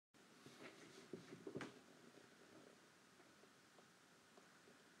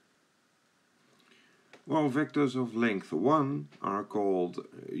Well, vectors of length 1 are called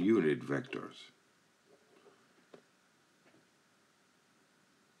unit vectors.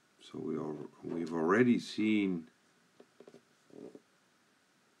 So we've already seen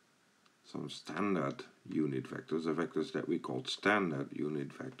some standard unit vectors. The vectors that we called standard unit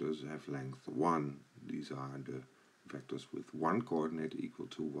vectors have length 1. These are the vectors with one coordinate equal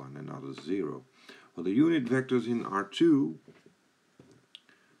to 1 and others 0. Well, the unit vectors in R2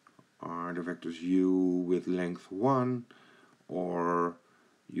 are the vectors u with length 1, or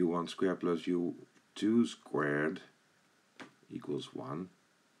u1 squared plus u2 squared equals 1.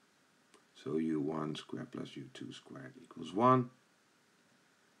 So u1 squared plus u2 squared equals 1.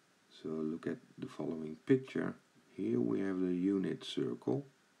 So look at the following picture. Here we have the unit circle.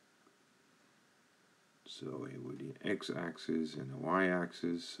 So here with the x-axis and the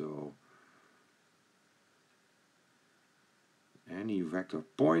y-axis. So any vector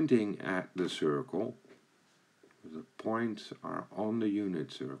pointing at the circle, the points are on the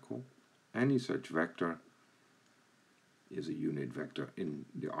unit circle, any such vector is a unit vector in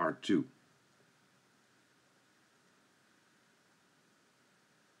the R2.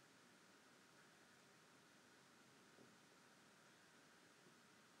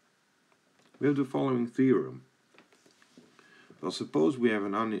 We have the following theorem. Well, suppose we have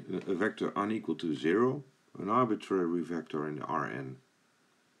a vector unequal to 0, an arbitrary vector in Rn.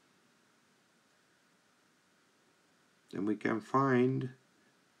 Then we can find,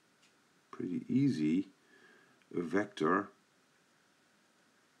 pretty easy, a vector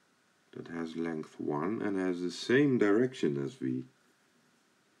that has length 1 and has the same direction as v.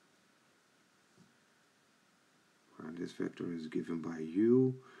 And this vector is given by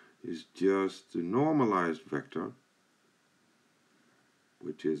u, is just the normalized vector,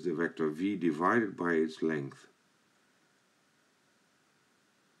 which is the vector v divided by its length.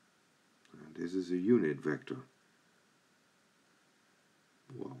 And this is a unit vector.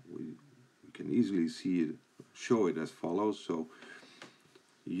 Well, we can easily see it, show it as follows. So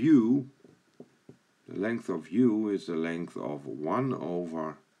u, the length of u is the length of 1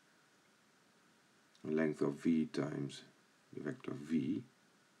 over the length of v times the vector v.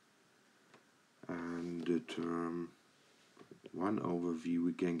 And the term 1 over v,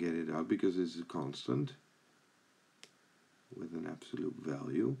 we can get it out because it's a constant with an absolute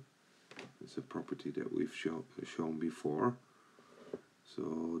value. It's a property that we've shown before.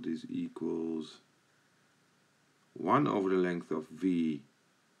 So this equals 1 over the length of v,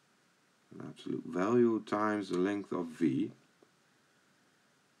 an absolute value, times the length of v.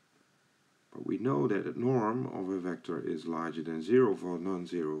 But we know that the norm of a vector is larger than 0 for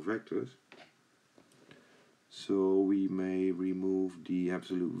non-zero vectors. So we may remove the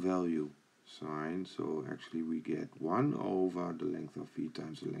absolute value sign. So actually we get 1 over the length of v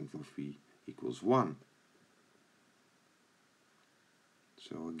times the length of v equals 1.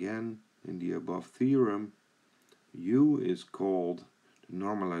 So again, in the above theorem, u is called the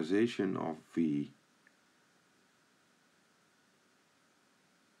normalization of v.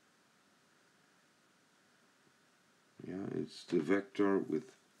 Yeah, it's the vector with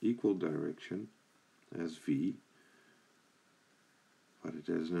equal direction as v, but it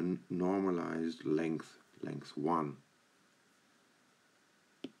has a normalized length 1.